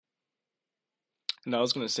And I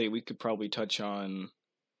was gonna say we could probably touch on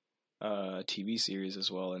TV series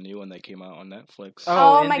as well, a new one that came out on Netflix.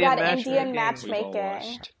 Oh Oh my Indian god, Indian matchmaking. We've all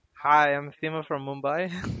matchmaking. watched. Hi, I'm Sima from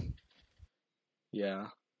Mumbai. Yeah.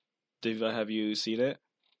 Diva, have you seen it?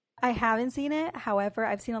 I haven't seen it. However,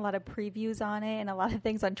 I've seen a lot of previews on it and a lot of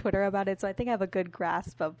things on Twitter about it, so I think I have a good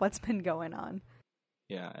grasp of what's been going on.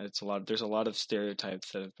 Yeah, it's a lot. There's a lot of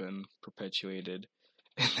stereotypes that have been perpetuated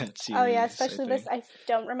in that series. Oh yeah, especially this. I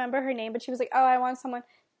don't remember her name, but she was like, "Oh, I want someone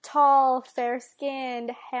tall,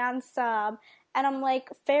 fair-skinned, handsome," and I'm like,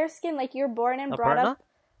 "Fair-skinned? Like you're born and brought Aparna? up?"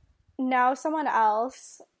 No, someone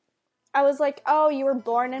else. I was like, "Oh, you were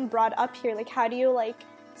born and brought up here. Like, how do you like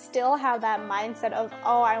still have that mindset of,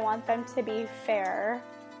 oh, I want them to be fair?"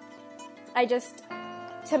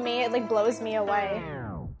 To me, it like blows me away.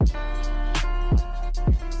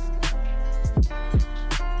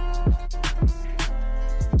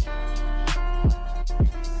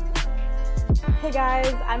 Hey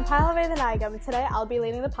guys, I'm Pallavi Nigam, and today I'll be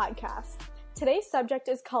leading the podcast. Today's subject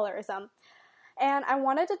is colorism, and I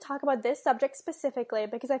wanted to talk about this subject specifically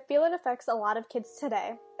because I feel it affects a lot of kids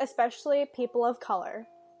today, especially people of color.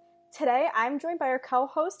 Today, I'm joined by our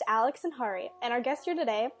co-host Alex and Hari, and our guest here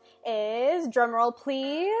today is, drumroll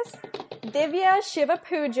please, Divya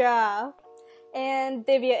Shivapuja. And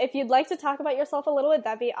Divya, if you'd like to talk about yourself a little bit,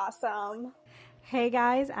 that'd be awesome. Hey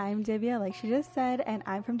guys, I'm Divya, like she just said, and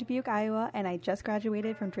I'm from Dubuque, Iowa, and I just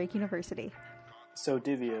graduated from Drake University. So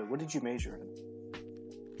Divya, what did you major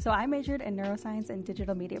in? So I majored in neuroscience and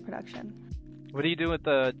digital media production. What do you do with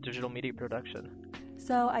the digital media production?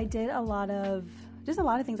 So I did a lot of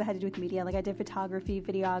things that had to do with media. Like I did photography,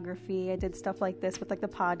 videography, I did stuff like this with like the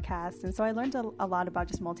podcast, and so I learned a lot about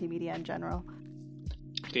just multimedia in general.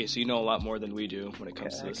 Okay, so you know a lot more than we do when it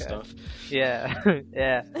comes to this stuff. Yeah,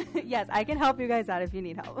 yeah. Yes, I can help you guys out if you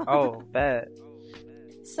need help. Oh, bet.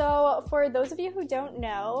 So, for those of you who don't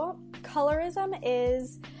know, colorism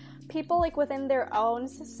is people like within their own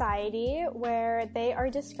society where they are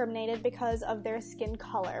discriminated because of their skin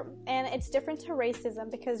color. And it's different to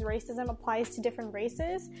racism because racism applies to different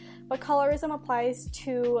races, but colorism applies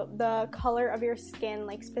to the color of your skin,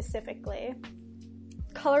 like specifically.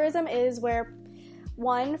 Colorism is where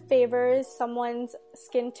one favors someone's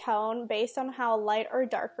skin tone based on how light or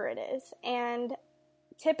darker it is. And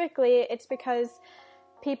typically it's because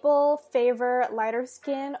people favor lighter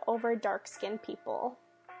skin over dark skin people.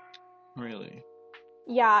 Really?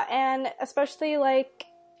 Yeah, and especially like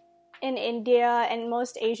in India and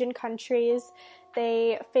most Asian countries,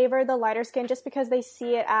 they favor the lighter skin just because they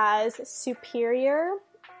see it as superior.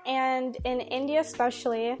 And in India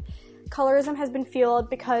especially, colorism has been fueled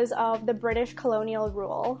because of the British colonial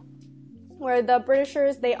rule, where the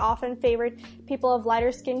Britishers, they often favored people of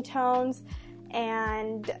lighter skin tones,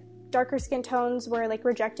 and darker skin tones were like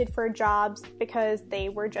rejected for jobs because they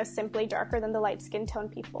were just simply darker than the light skin tone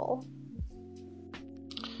people.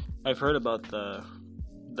 I've heard about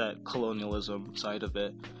that colonialism side of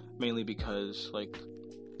it, mainly because like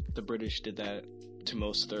the British did that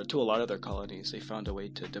to a lot of their colonies. They found a way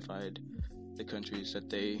to divide the countries that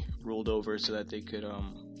they ruled over so that they could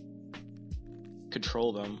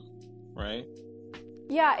control them, right?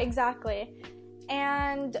 Yeah, exactly.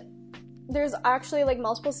 And there's actually like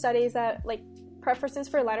multiple studies that like preferences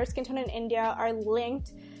for lighter skin tone in India are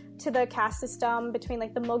linked to the caste system between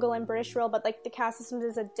like the Mughal and British rule, but like the caste system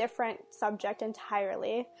is a different subject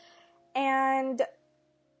entirely. And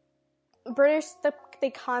British,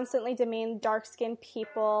 they constantly demean dark-skinned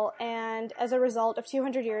people, and as a result of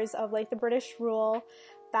 200 years of like the British rule,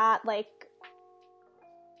 that like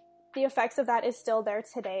the effects of that is still there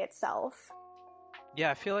today itself.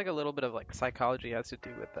 Yeah, I feel like a little bit of like psychology has to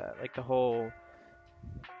do with that. Like the whole,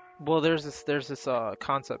 well, there's this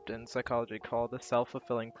concept in psychology called the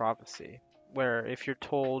self-fulfilling prophecy, where if you're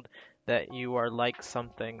told that you are like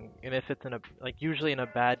something, and if it's usually in a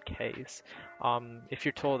bad case, if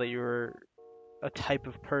you're told that you're a type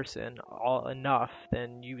of person enough,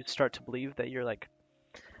 then you start to believe that you're like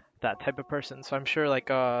that type of person. So I'm sure like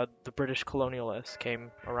the British colonialists came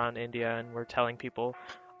around India and were telling people,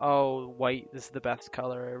 oh, white is the best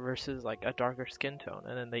color versus like a darker skin tone,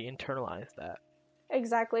 and then they internalized that.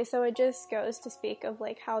 Exactly. So it just goes to speak of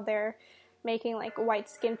like how they're making like white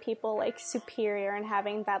skinned people like superior and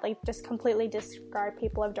having that like just completely disregard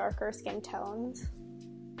people of darker skin tones.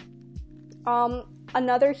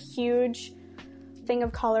 Another huge thing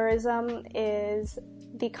of colorism is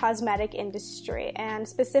the cosmetic industry, and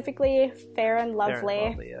specifically Fair and Lovely. Fair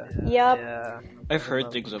and Lovely, yeah. Yep. Yeah. I've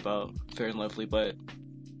heard things about Fair and Lovely, but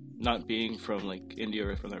not being from like India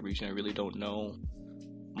or from that region, I really don't know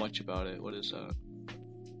much about it. What is that?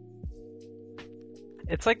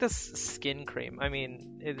 It's like this skin cream. I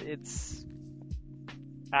mean, it's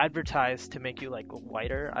advertised to make you like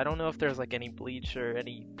whiter. I don't know if there's like any bleach or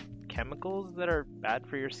any chemicals that are bad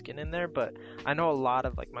for your skin in there, but I know a lot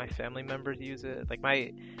of like my family members use it. Like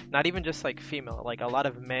not even just like female, like a lot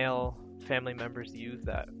of male family members use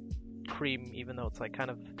that cream, even though it's like kind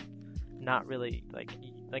of not really like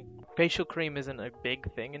facial cream isn't a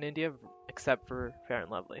big thing in India except for Fair and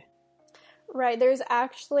Lovely. Right, there's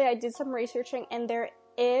actually, I did some researching, and there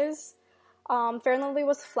is, Fair and Lovely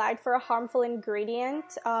was flagged for a harmful ingredient.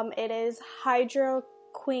 It is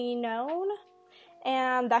hydroquinone,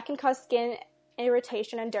 and that can cause skin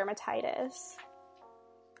irritation and dermatitis.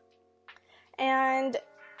 And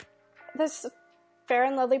this Fair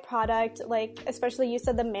and Lovely product, like, especially you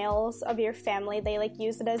said the males of your family, they, like,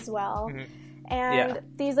 use it as well. Mm-hmm. And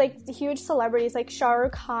these, like, huge celebrities, like Shah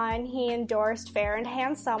Rukh Khan, he endorsed Fair and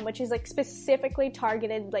Handsome, which is, like, specifically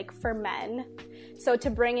targeted, like, for men. So to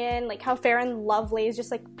bring in, like, how Fair and Lovely is just,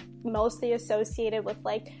 like, mostly associated with,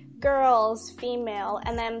 like, girls, female,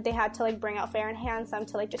 and then they had to, like, bring out Fair and Handsome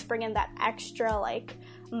to, like, just bring in that extra, like,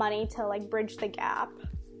 money to, like, bridge the gap.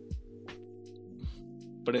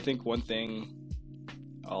 But I think one thing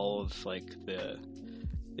all of, like, the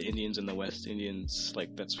Indians and the West Indians,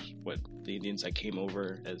 like, that's what the Indians that came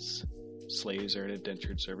over as slaves or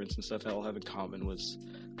indentured servants and stuff all have in common was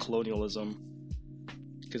colonialism.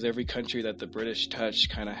 Because every country that the British touched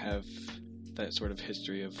kind of have that sort of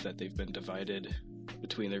history of that they've been divided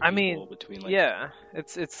between their people. I mean, between, like, yeah,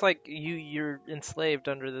 it's like you're enslaved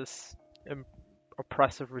under this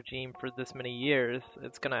oppressive regime for this many years.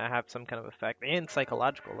 It's gonna have some kind of effect, and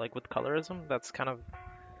psychological, like with colorism. That's kind of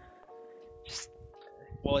just.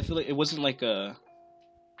 Well, I feel like it wasn't like I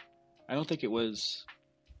don't think it was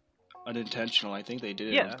unintentional. I think they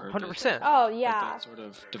did it on purpose. 100%. Oh, Like yeah. that sort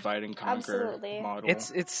of divide and conquer Absolutely. model.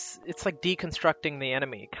 It's like deconstructing the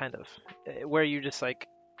enemy, kind of, where you just like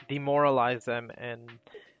demoralize them and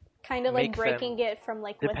Kind of, like, make breaking them it from,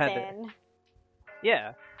 like, dependent. within.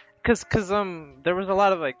 yeah, because there was a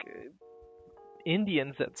lot of like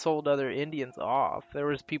Indians that sold other Indians off. There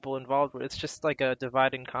was people involved where it's just like a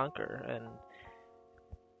divide and conquer and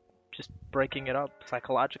just breaking it up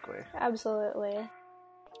psychologically. Absolutely.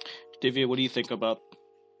 Divya, what do you think about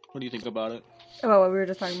it? About what we were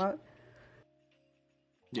just talking about.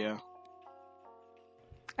 Yeah.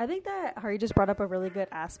 I think that Hari just brought up a really good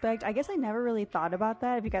aspect. I guess I never really thought about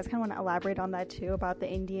that. If you guys kind of want to elaborate on that too, about the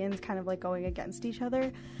Indians kind of like going against each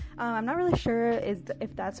other. I'm not really sure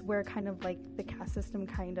if that's where kind of like the caste system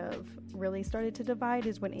kind of really started to divide,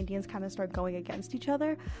 is when Indians kind of start going against each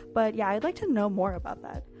other. But yeah, I'd like to know more about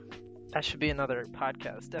that. That should be another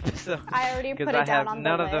podcast episode. I already put it because I down have on the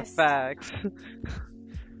none of the list. facts.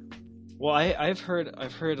 Well, I've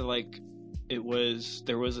heard like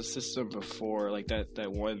there was a system before, like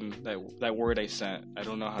that word I sent. I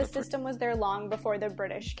don't know how The to system was there long before the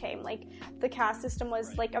British came. Like, the caste system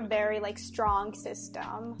was, like, a very, like, strong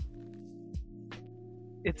system.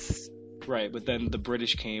 It's Right, but then the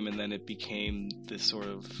British came, and then it became this sort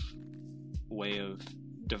of way of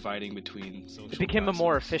dividing between social it became a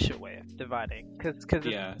more classes. efficient way of dividing because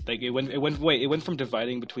Yeah, like it went from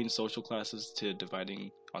dividing between social classes to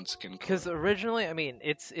dividing on skin color. Because originally, I mean,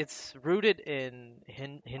 it's rooted in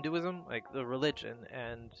Hinduism, like the religion,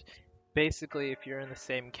 and basically, if you're in the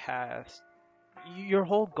same caste, your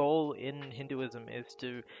whole goal in Hinduism is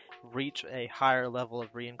to reach a higher level of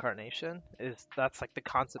reincarnation. That's like the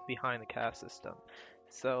concept behind the caste system.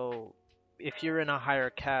 So, if you're in a higher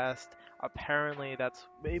caste, apparently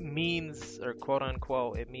it means, or quote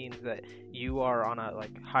unquote, it means that you are on a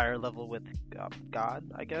like higher level with God,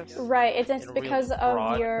 I guess. Right, it's In a because real of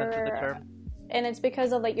broad your... sense of the term. And it's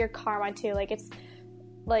because of, like, your karma, too. Like, it's...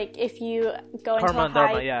 Like, if you go into Karma a and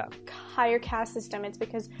dharma, yeah. higher caste system, it's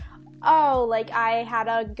because, oh, like, I had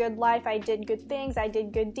a good life, I did good things, I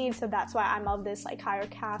did good deeds, so that's why I'm of this, like, higher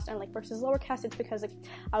caste. And, like, versus lower caste, it's because, like,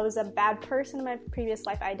 I was a bad person in my previous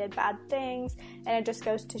life, I did bad things, and it just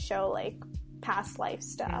goes to show, like, past life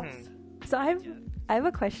stuff. Mm-hmm. So I have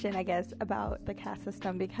a question, I guess, about the caste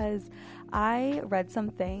system, because I read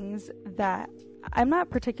some things that I'm not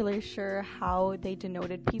particularly sure how they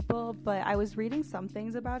denoted people, but I was reading some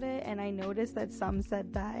things about it, and I noticed that some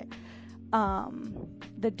said that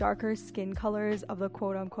the darker skin colors of the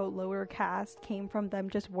quote-unquote lower caste came from them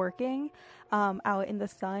just working out in the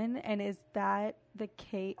sun. And is that the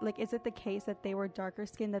case? Like, is it the case that they were darker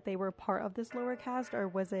skinned, that they were part of this lower caste, or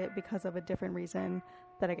was it because of a different reason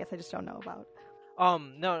that I guess I just don't know about?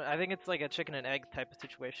 No, I think it's like a chicken and egg type of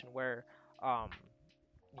situation where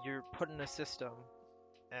you're put in a system,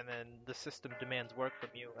 and then the system demands work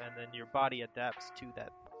from you, and then your body adapts to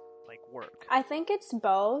that like work? I think it's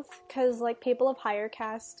both, because like people of higher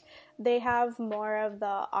caste, they have more of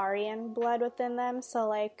the Aryan blood within them, so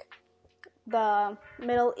like the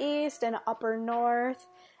Middle East and upper North,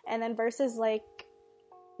 and then versus like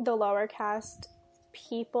the lower caste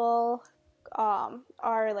people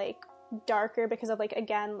are like darker because of like,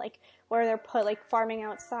 again, like where they're put like farming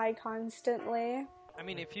outside constantly. I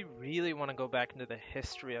mean, if you really want to go back into the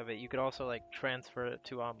history of it, you could also like transfer it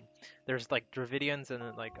to there's like Dravidians and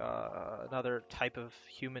then like another type of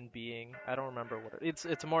human being. I don't remember what it's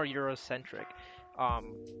a more Eurocentric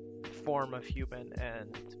form of human,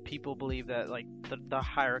 and people believe that like the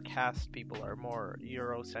higher caste people are more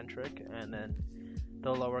Eurocentric, and then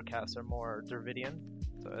the lower castes are more Dravidian.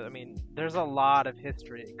 So I mean, there's a lot of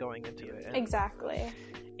history going into it. And Exactly.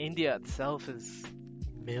 India itself is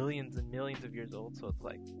millions and millions of years old, so it's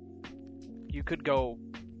like you could go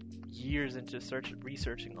years into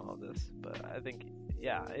researching all of this. But I think,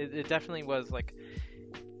 yeah, it definitely was like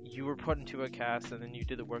you were put into a caste, and then you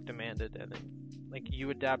did the work demanded, and then like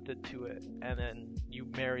you adapted to it, and then you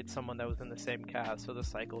married someone that was in the same caste, so the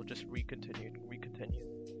cycle just recontinued.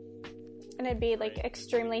 And it'd be like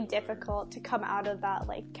extremely difficult to come out of that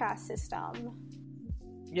like caste system.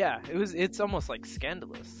 Yeah, it's almost like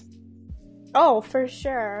scandalous. Oh, for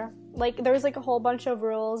sure. Like there's like a whole bunch of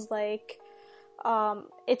rules, like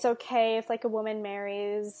it's okay if like a woman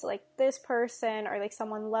marries like this person or like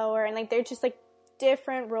someone lower, and like they're just like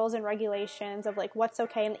different rules and regulations of like what's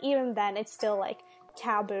okay, and even then it's still like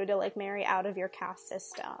taboo to like marry out of your caste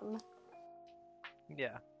system.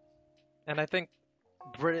 Yeah, and I think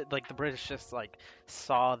the British just like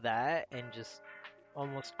saw that and just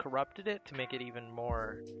almost corrupted it to make it even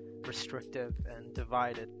more restrictive and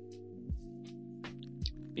divided.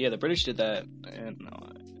 Yeah, the British did that, and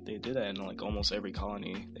they did that in like almost every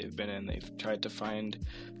colony they've been in. They've tried to find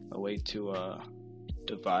a way to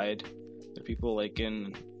divide the people. Like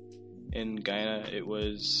in Guyana, it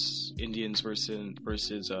was Indians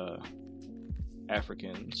versus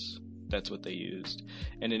Africans. That's what they used.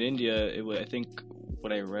 And in India, I think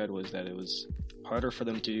what I read was that it was harder for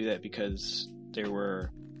them to do that because it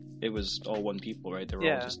was all one people, right? They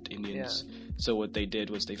were all just Indians. Yeah. So what they did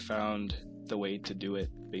was they found the way to do it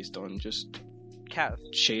based on just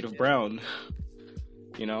shade of brown,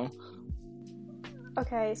 you know?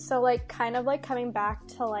 Okay, so like kind of like coming back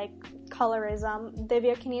to like colorism,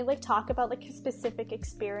 Divya, can you like talk about like a specific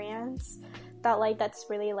experience that like that's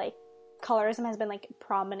really like colorism has been like a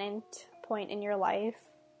prominent point in your life?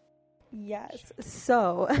 Yes.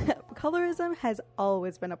 So, colorism has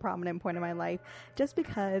always been a prominent point in my life just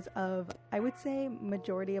because of, I would say,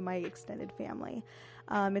 majority of my extended family.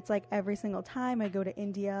 It's like every single time I go to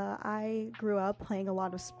India, I grew up playing a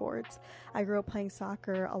lot of sports. I grew up playing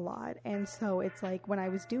soccer a lot. And so it's like when I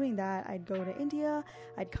was doing that, I'd go to India,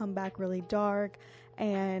 I'd come back really dark,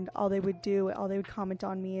 and all they would comment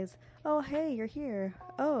on me is, "Oh, hey, you're here.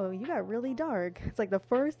 Oh, you got really dark." It's like the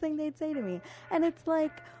first thing they'd say to me. And it's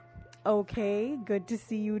like, okay, good to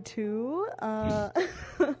see you too.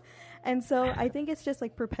 And so I think it's just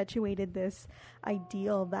like perpetuated this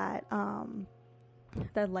ideal that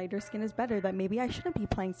that lighter skin is better, that maybe I shouldn't be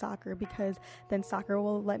playing soccer because then soccer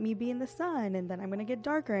will let me be in the sun and then I'm going to get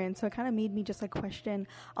darker. And so it kind of made me just like question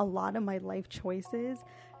a lot of my life choices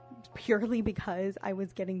purely because I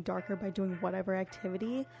was getting darker by doing whatever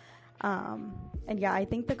activity. And yeah, I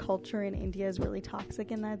think the culture in India is really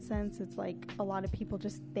toxic in that sense. It's like a lot of people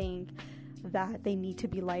just think that they need to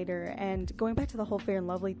be lighter. And going back to the whole Fair and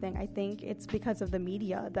Lovely thing, I think it's because of the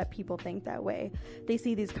media that people think that way. They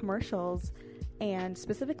see these commercials, and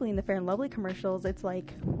specifically in the Fair and Lovely commercials, it's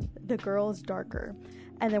like the girl is darker.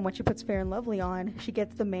 And then when she puts Fair and Lovely on, she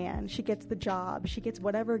gets the man, she gets the job, she gets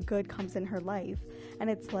whatever good comes in her life. And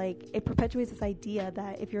it's like, it perpetuates this idea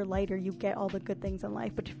that if you're lighter, you get all the good things in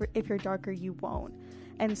life, but if you're darker, you won't.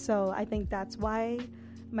 And so I think that's why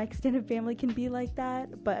my extended family can be like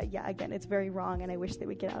that. But yeah, again, it's very wrong, and I wish they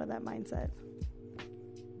would get out of that mindset.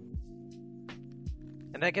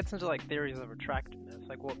 And that gets into like theories of attractiveness,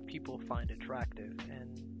 like what people find attractive.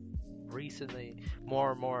 And recently,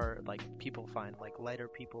 more and more like people find like lighter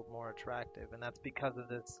people more attractive, and that's because of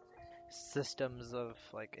this systems of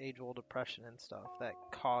like age-old oppression and stuff that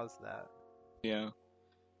cause that. Yeah,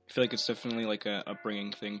 I feel like it's definitely like a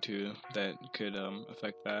upbringing thing too that could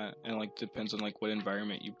affect that, and like depends on like what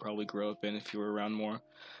environment you probably grew up in. If you were around more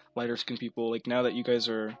lighter skinned people, like now that you guys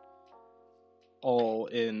are all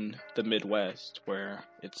in the Midwest, where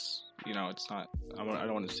it's, you know, it's not, I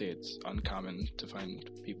don't want to say it's uncommon to find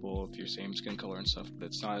people of your same skin color and stuff, but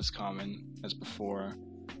it's not as common as before.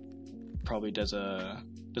 Probably does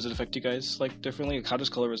it affect you guys like differently? Like, how does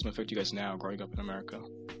colorism affect you guys now growing up in America?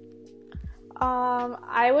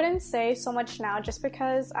 I wouldn't say so much now, just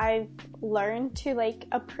because I've learned to like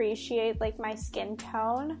appreciate like my skin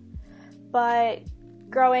tone. But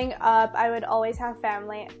growing up, I would always have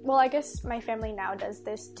family. Well, I guess my family now does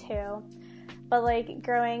this too. But like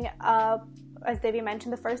growing up, as Debbie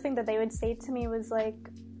mentioned, the first thing that they would say to me was like,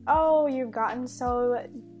 "Oh, you've gotten so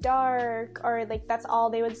dark," or like that's all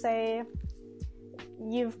they would say.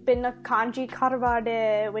 "You've been a kanji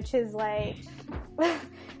karwade," which is like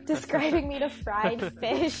describing me to fried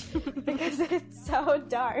fish because it's so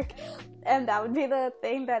dark, and that would be the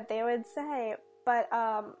thing that they would say. But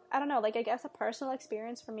I don't know, like I guess a personal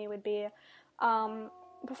experience for me would be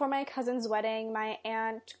before my cousin's wedding, my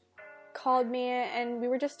aunt called me and we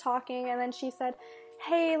were just talking, and then she said,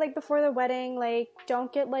 "Hey, like before the wedding, like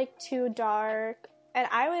don't get like too dark." And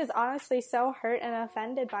I was honestly so hurt and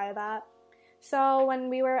offended by that. So when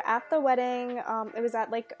we were at the wedding, it was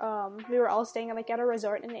at like we were all staying like at a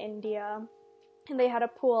resort in India, and they had a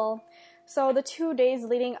pool. So the 2 days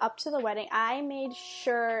leading up to the wedding, I made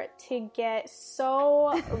sure to get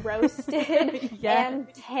so roasted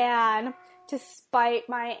and tan to spite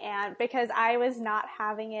my aunt, because I was not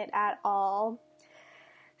having it at all.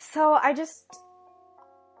 So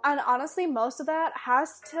and honestly, most of that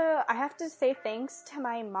I have to say thanks to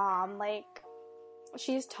my mom. Like,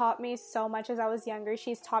 she's taught me so much as I was younger.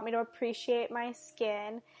 She's taught me to appreciate my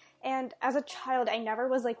skin. And as a child, I never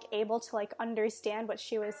was, like, able to, like, understand what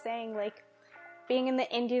she was saying. Like, being in the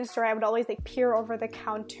Indian store, I would always, like, peer over the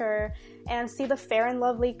counter and see the Fair and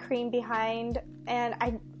Lovely cream behind. And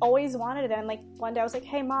I always wanted it. And, like, one day I was like,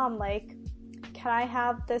 "Hey, Mom, like, can I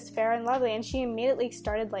have this Fair and Lovely?" And she immediately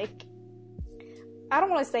started, like, I don't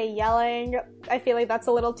want to say yelling. I feel like that's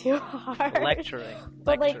a little too hard. Lecturing.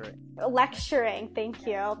 But, lecturing, thank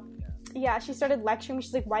you. Yeah, she started lecturing me.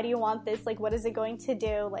 She's like, "Why do you want this? Like, what is it going to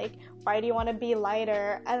do? Like, why do you want to be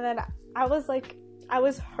lighter?" And then I was like, I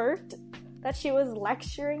was hurt that she was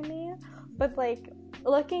lecturing me. But, like,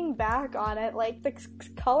 looking back on it, like, the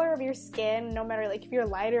color of your skin, no matter, like, if you're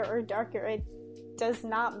lighter or darker, it does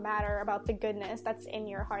not matter about the goodness that's in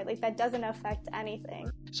your heart. Like, that doesn't affect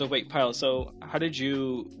anything. So wait, Pyle, so how did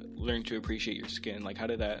you learn to appreciate your skin? Like, how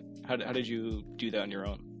did you do that on your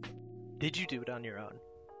own? Did you do it on your own?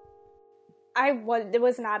 It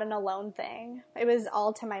was not an alone thing. It was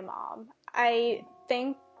all to my mom. I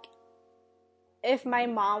think if my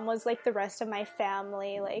mom was like the rest of my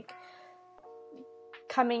family, like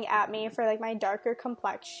coming at me for like my darker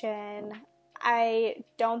complexion, I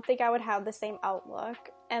don't think I would have the same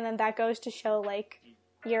outlook. And then that goes to show like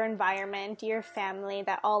your environment, your family,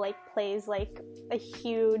 that all like plays like a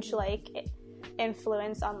huge like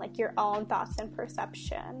influence on like your own thoughts and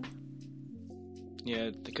perception.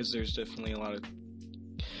 Yeah, because there's definitely a lot of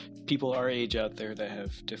people our age out there that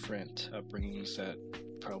have different upbringings that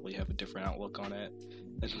probably have a different outlook on it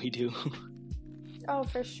than we do. Oh,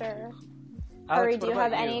 for sure. Alex, Ari, do you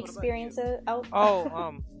have any experiences?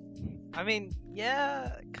 I mean,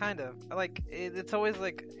 yeah, kind of. Like, it's always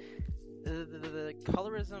like the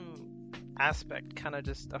colorism aspect kind of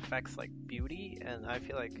just affects like beauty, and I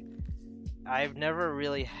feel like I've never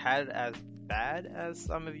really had it as bad as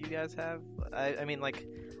some of you guys have. I mean, like,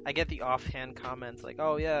 I get the offhand comments like,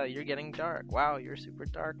 "Oh yeah, you're getting dark. Wow, you're super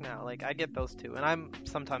dark now." Like, I get those too, and I'm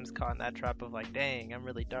sometimes caught in that trap of like, "Dang, I'm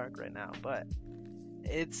really dark right now." But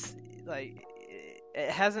it's like, it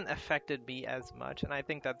hasn't affected me as much, and I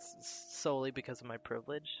think that's solely because of my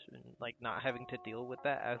privilege and like not having to deal with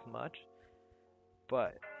that as much.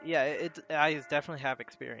 But yeah, I definitely have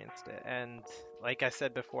experienced it, and like I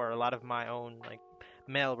said before, a lot of my own like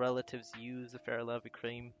male relatives use the Fair & Lovely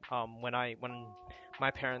cream. When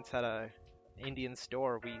my parents had a Indian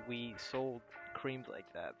store, we sold creams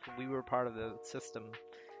like that. So we were part of the system,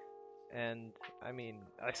 and I mean,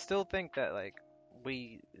 I still think that like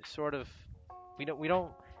we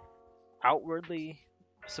don't outwardly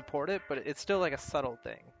support it, but it's still like a subtle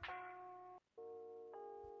thing.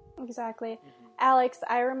 Exactly. Alex,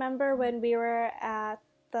 I remember when we were at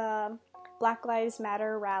the Black Lives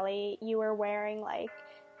Matter rally, you were wearing like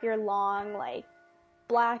your long like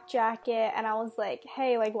black jacket, and I was like,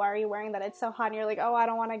 "Hey, like, why are you wearing that? It's so hot." And you're like, "Oh, I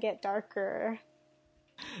don't want to get darker."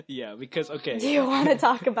 Yeah, because okay. Do you want to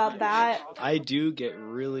talk about that? I do get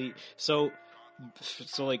really so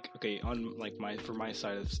like, okay, on like for my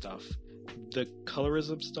side of stuff, the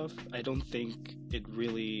colorism stuff, I don't think it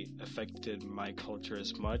really affected my culture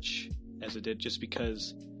as much as it did, just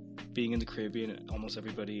because being in the Caribbean, almost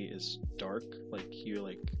everybody is dark. Like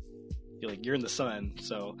you're in the sun,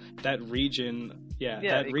 so that region,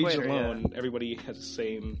 that region alone, everybody has the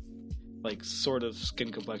same like sort of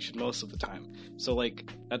skin complexion most of the time. So like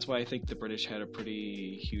that's why I think the British had a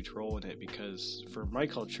pretty huge role in it, because for my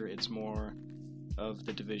culture it's more of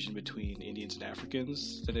the division between Indians and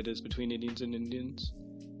Africans than it is between Indians and Indians.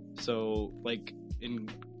 So like in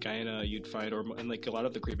Guyana you'd find, or in like a lot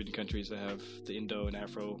of the Caribbean countries that have the Indo and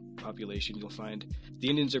Afro population, you'll find the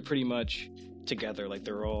Indians are pretty much together, like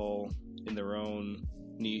they're all in their own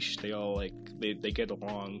niche. They all like they get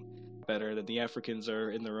along better than the Africans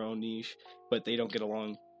are in their own niche, but they don't get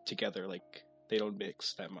along together, like they don't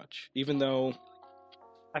mix that much, even though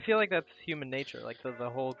I feel like that's human nature, like the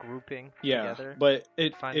whole grouping yeah together. but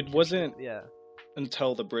finding it wasn't yeah.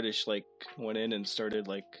 until the British like went in and started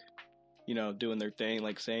like, you know, doing their thing,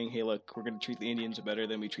 like saying, hey look, we're going to treat the Indians better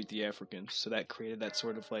than we treat the Africans. So that created that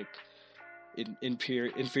sort of like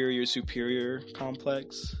inferior superior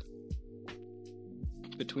complex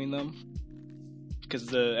between them, because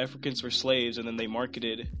the Africans were slaves and then they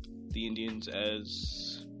marketed the Indians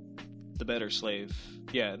as the better slave.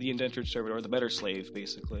 Yeah, the indentured servant, or the better slave,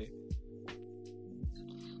 basically.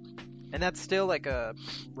 And that's still like a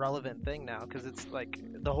relevant thing now, because it's like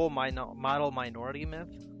the whole model minority myth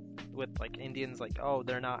with like Indians, like, oh,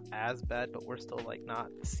 they're not as bad, but we're still like not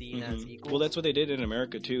seen as equals. Well, that's what they did in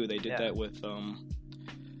America too. They did Yeah. that with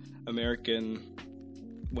American,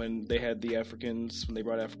 when they had the Africans, when they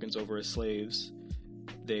brought Africans over as slaves,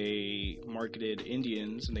 they marketed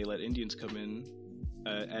Indians, and they let Indians come in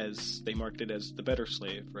as they marketed as the better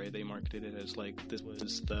slave, right? They marketed it as like this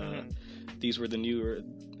was the these were the newer,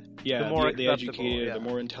 yeah, The more the acceptable, educated, yeah. the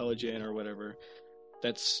more intelligent, or whatever.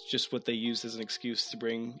 That's just what they used as an excuse to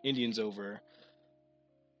bring Indians over.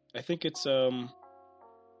 I think it's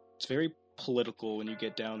very political when you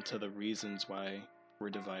get down to the reasons why we're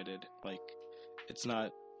divided. Like, it's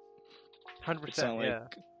not 100%, it's not like yeah.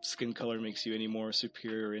 skin color makes you any more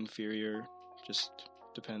superior or inferior. Just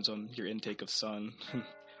depends on your intake of sun,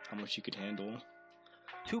 how much you could handle.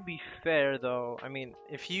 To be fair, though, I mean,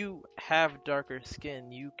 if you have darker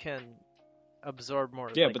skin, you can absorb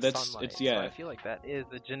more Yeah, like, but that's sunlight. it's yeah. So I feel like that is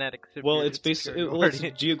a genetic Well, it's basically it's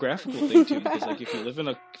a geographical thing too, because like if you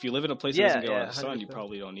live in a place that Yeah, doesn't get a lot yeah, of sun, you 100%.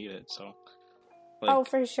 probably don't need it. So, like, Oh,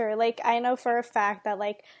 for sure. Like, I know for a fact that,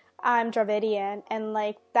 like, I'm Dravidian, and,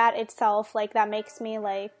 like, that itself, like, that makes me,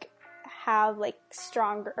 like, have, like,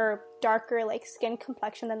 stronger or darker, like, skin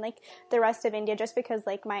complexion than, like, the rest of India, just because,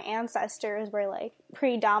 like, my ancestors were, like,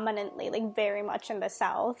 predominantly, like, very much in the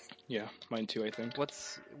south. yeah, mine too, I think.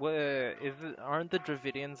 Aren't the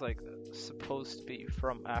Dravidians, like, supposed to be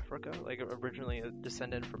from Africa? Like, originally a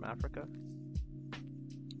descendant from Africa?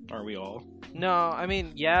 Aren't we all? No, I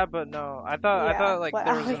mean, yeah, but no. I thought like what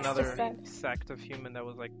there was Alex another just said. sect of human that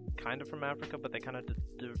was like kind of from Africa, but they kind of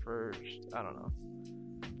diverged. I don't know.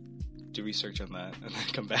 Do research on that and then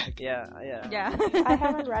come back. Yeah. Yeah. I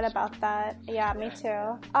haven't read about that. Yeah, me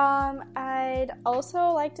too. I'd also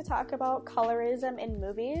like to talk about colorism in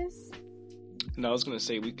movies. And I was gonna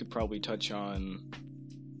say we could probably touch on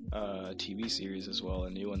a TV series as well, a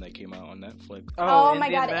new one that came out on Netflix. Oh my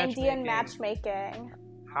Indian god, Indian matchmaking. matchmaking.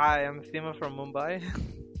 Hi, I'm Seema from Mumbai.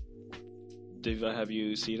 Diva, have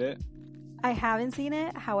you seen it? I haven't seen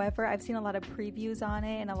it. However, I've seen a lot of previews on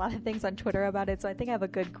it and a lot of things on Twitter about it, so I think I have a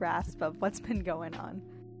good grasp of what's been going on.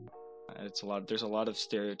 It's a lot. There's a lot of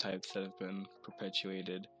stereotypes that have been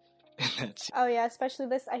perpetuated in that series. Oh yeah, especially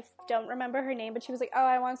this. I don't remember her name, but she was like, "Oh,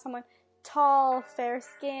 I want someone tall,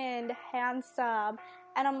 fair-skinned, handsome,"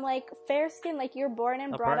 and I'm like, "Fair-skinned? Like you're born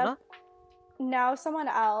and brought Aparna? up?" No, someone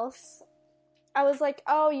else. I was like,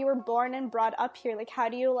 "Oh, you were born and brought up here. Like, how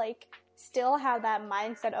do you like still have that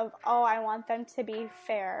mindset of, oh, I want them to be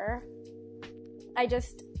fair?"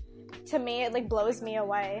 To me, it like blows me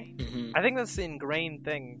away. Mhm. I think that's the ingrained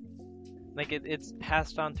thing. Like it's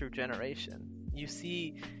passed on through generation.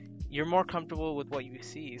 You're more comfortable with what you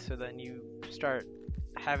see, so then you start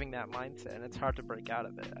having that mindset, and it's hard to break out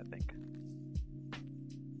of it, I think.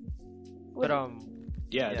 But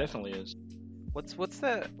Yeah, it Yeah. definitely is. what's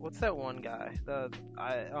that one guy? The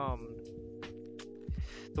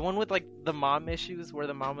one with like the mom issues, where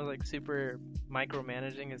the mom was like super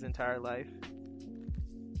micromanaging his entire life.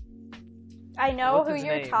 I know What's who his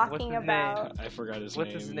you're name? talking What's his name? about. I forgot his What's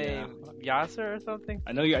name. his yeah. name? Yasser or something?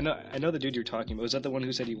 I know the dude you're talking about. Was that the one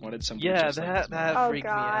who said he wanted something? Yeah, just like his that mom? Oh freaked me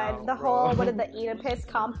god, out, the bro. whole what is the Oedipus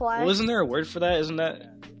complex? Well, isn't there a word for that? Isn't that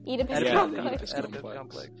Oedipus Yeah, complex? Oedipus Oedipus complex.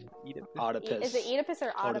 complex. Oedipus. Oedipus? Is it Oedipus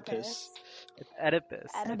or Oedipus. Oedipus? It's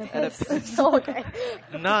Oedipus. Oedipus. Okay.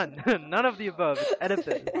 None of the above. It's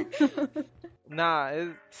Oedipus. Nah,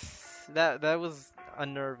 that was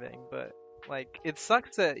unnerving, but like it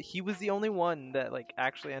sucks that he was the only one that like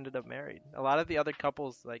actually ended up married. A lot of the other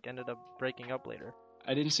couples like ended up breaking up later.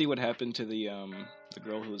 I didn't see what happened to the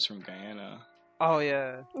girl who was from Guyana. Oh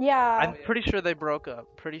yeah. Yeah. I'm pretty sure they broke up.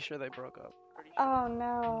 Oh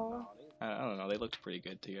no. I don't know. They looked pretty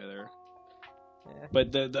good together. Yeah.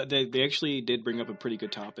 But they actually did bring up a pretty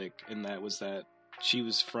good topic, and that was that she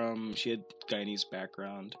had Guyanese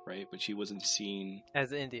background, right? But she wasn't seen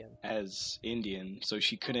As Indian. as Indian, so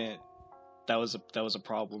she couldn't. That was a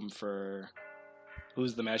problem for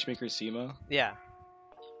who's the matchmaker, Seema. Yeah.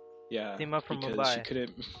 Yeah, Seema from because Mumbai. she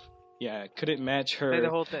couldn't match her Say the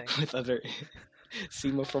whole thing. with other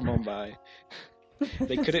Seema from Mumbai.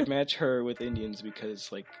 They couldn't match her with Indians because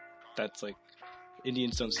that's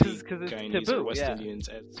Indians don't see 'Cause it's Guyanese taboo, or West yeah. Indians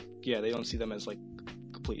as they don't see them as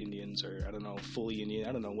complete Indians, or I don't know, fully Indian.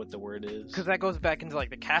 I don't know what the word is. Because that goes back into the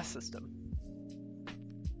caste system.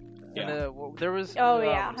 Yeah. And, there was. Oh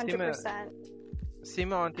yeah, 100%.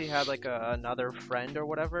 Seema Auntie had another friend or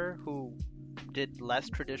whatever who did less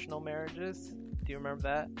traditional marriages. Do you remember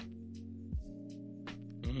that?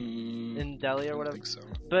 In Delhi or I don't whatever. think so.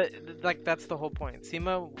 But that's the whole point.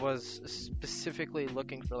 Seema was specifically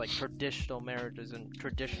looking for traditional marriages and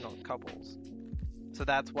traditional couples. So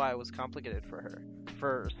that's why it was complicated for her.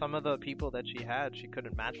 For some of the people that she had, she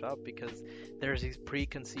couldn't match up because there's these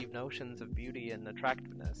preconceived notions of beauty and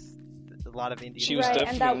attractiveness. A lot of Indian. She was Right,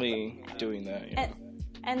 and definitely doing that. Yeah.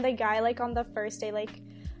 And the guy on the first day,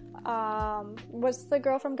 what's the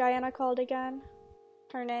girl from Guyana called again?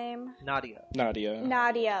 Her name? Nadia.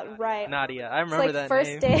 Nadia, right. Nadia. I remember So, that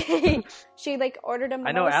first name. day, she ordered a mimosa.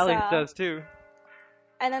 I know Alex does too.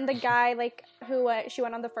 And then the guy who she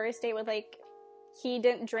went on the first date with he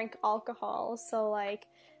didn't drink alcohol, so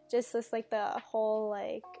just this the whole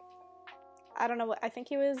I don't know what I think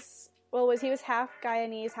he was. Well, he was half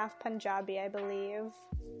Guyanese, half Punjabi, I believe.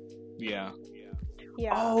 Yeah.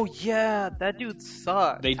 Yeah. Oh yeah, that dude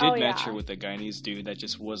sucked. They did match yeah. her with a Guyanese dude that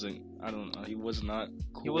just wasn't. I don't know. He was not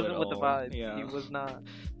cool. He wasn't at with the all. vibe. Yeah. He was not.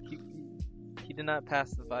 He did not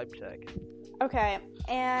pass the vibe check. Okay,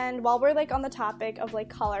 and while we're on the topic of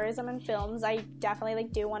colorism in films, I definitely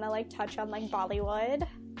do want to touch on Bollywood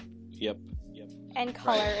Yep. and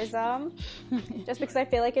colorism, just because I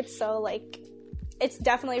feel it's so it's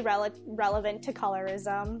definitely relevant to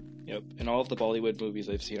colorism. Yep. In all of the Bollywood movies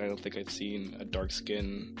I've seen, I don't think I've seen a dark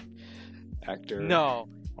skinned actor No,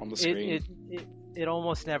 on the screen. it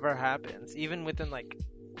almost never happens. Even within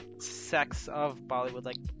sects of Bollywood,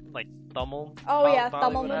 like Tamil. Oh yeah, Bollywood. Tamil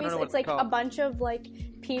I don't movies. know what It's it's a called. bunch of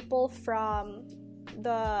people from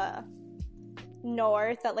the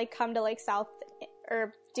north that come to South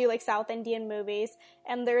or do South Indian movies,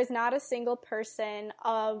 and there is not a single person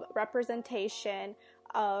of representation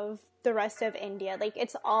of the rest of India.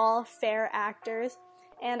 It's all fair actors,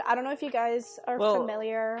 and I don't know if you guys are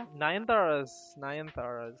familiar. Nayanthara's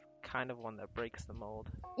kind of one that breaks the mold.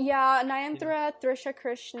 Yeah, Nayanthara, Trisha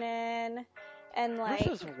Krishnan, and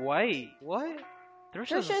Trisha's white. What?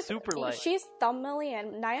 Trisha's super light. She's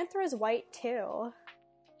Tamilian. Nayanthara's white too.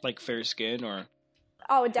 Fair skin or.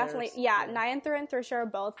 Oh, definitely. Fair Yeah, skin. Nayanthara and Trisha are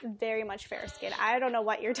both very much fair skin. I don't know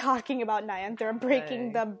what you're talking about, Nayanthara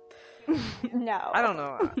breaking the. No. I don't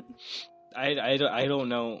know. I don't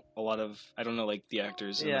know a lot of. I don't know the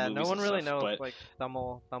actors. In Yeah, the no movies one and really stuff, knows But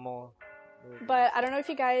Tamil. But I don't know if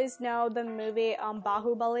you guys know the movie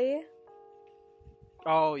Bahubali.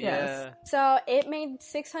 Oh Yes. yeah. So it made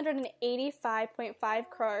 685.5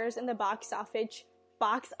 crores in the box office,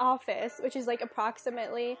 which is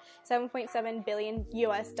approximately 7.7 billion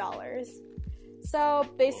US dollars. So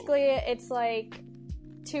basically it's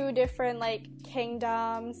two different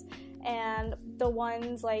kingdoms, and the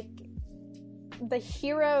ones the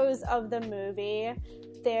heroes of the movie,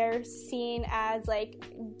 they're seen as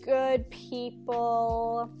good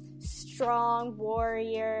people, strong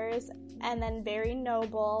warriors, and then very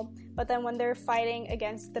noble. But then when they're fighting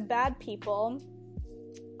against the bad people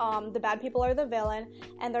are the villain,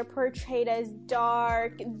 and they're portrayed as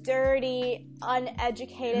dark, dirty,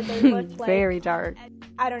 uneducated. They look very dark.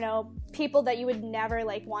 I don't know, people that you would never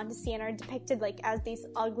want to see, and are depicted as these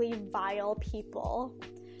ugly, vile people.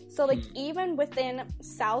 So even within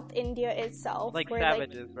South India itself, where,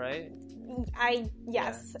 savages, right?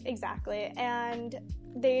 Yes, exactly. And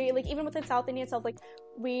they even within South India itself,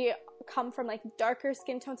 we come from darker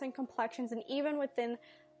skin tones and complexions, and even within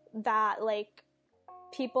that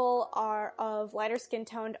people are of lighter skin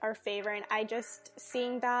tone are favored, and I just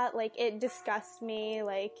seeing that it disgusts me.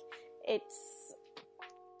 It's,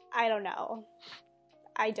 I don't know,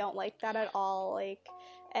 I don't like that at all.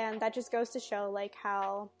 And that just goes to show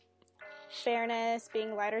how fairness,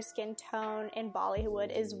 being lighter skin tone in Bollywood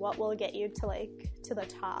is what will get you to the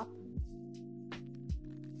top.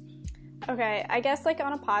 Okay, I guess like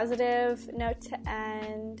on a positive note to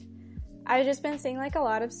end, I've just been seeing like a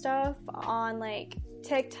lot of stuff on like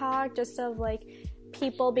TikTok, just of like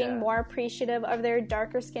people being more appreciative of their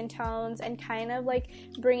darker skin tones and kind of like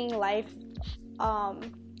bringing life,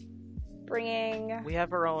 We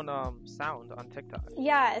have our own sound on TikTok.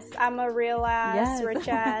 Yes, I'm a real ass, Yes. rich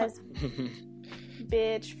ass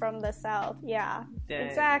bitch from the South. Yeah, Dang,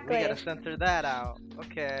 exactly. We gotta censor that out.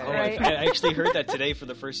 Okay. Oh, Right. I actually heard that today for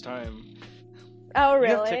the first time. Oh, You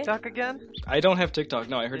have really? TikTok again? I don't have TikTok.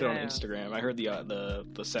 No, I heard it on Damn. Instagram. I heard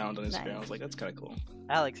the sound on Instagram. I was Nice. like, that's kind of cool.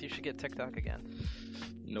 Alex, you should get TikTok again.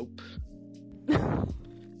 Nope.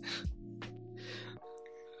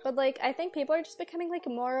 But like, I think people are just becoming like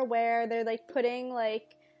more aware. They're like putting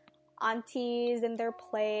like aunties in their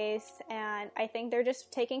place, and I think they're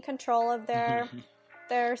just taking control of their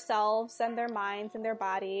selves and their minds and their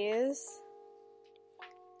bodies.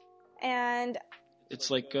 And It's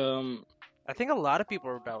like I think a lot of people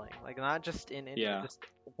are rebelling, like not just in India, Yeah. just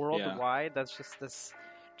worldwide. That's just this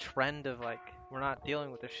trend of like we're not dealing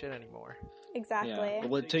with this shit anymore. exactly. yeah.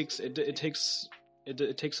 Well, it takes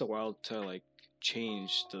a while to like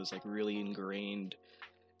change those like really ingrained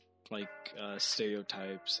like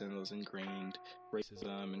stereotypes and those ingrained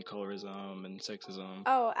racism and colorism and sexism.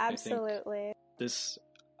 Oh, think- absolutely. This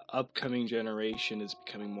upcoming generation is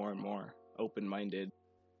becoming more and more open-minded.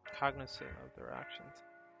 Cognizant of their actions.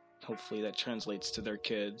 Hopefully that translates to their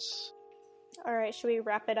kids. All right, should we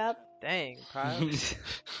wrap it up? Dang, Kyle.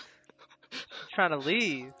 Trying to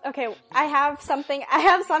leave. Okay, I have something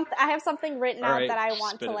written All out right, that I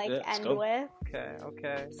want spit to it. like Yeah, let's end go. with.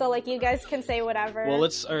 Okay. So like you guys can say whatever. Well,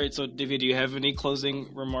 alright, so Divya, do you have any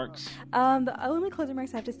closing remarks? The only closing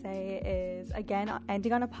remarks I have to say is, again,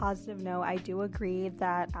 ending on a positive note, I do agree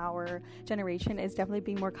that our generation is definitely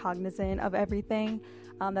being more cognizant of everything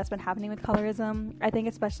that's been happening with colorism. I think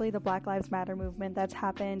especially the Black Lives Matter movement that's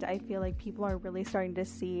happened, I feel like people are really starting to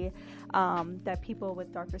see that people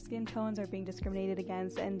with darker skin tones are being discriminated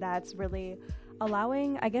against, and that's really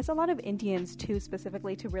allowing, I guess, a lot of Indians too,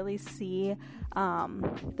 specifically, to really see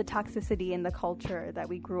the toxicity in the culture that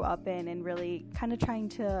we grew up in, and really kind of trying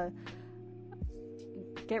to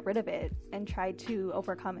get rid of it and try to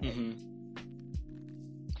overcome it. Mm-hmm.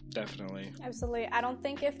 Definitely. Absolutely. I don't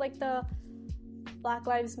think if like the Black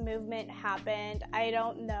Lives movement happened, I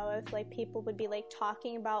don't know if like people would be like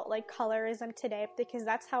talking about like colorism today, because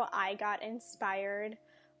that's how I got inspired,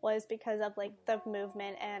 was because of like the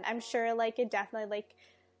movement. And I'm sure like it definitely like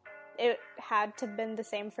it had to been the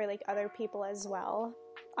same for like other people as well.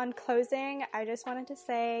 On closing, I just wanted to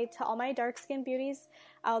say to all my dark-skinned beauties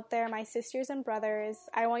out there, my sisters and brothers,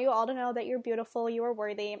 I want you all to know that you're beautiful, you are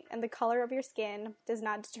worthy, and the color of your skin does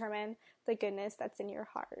not determine the goodness that's in your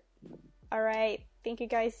heart. All right, thank you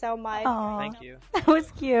guys so much. Aw, Thank you. that was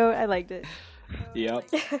cute. I liked it. Yep.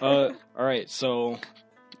 Alright, so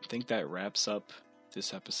I think that wraps up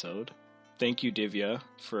this episode. Thank you, Divya,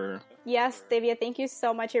 for Yes, Divya, thank you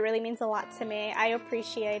so much. It really means a lot to me. I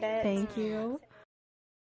appreciate it. Thank you.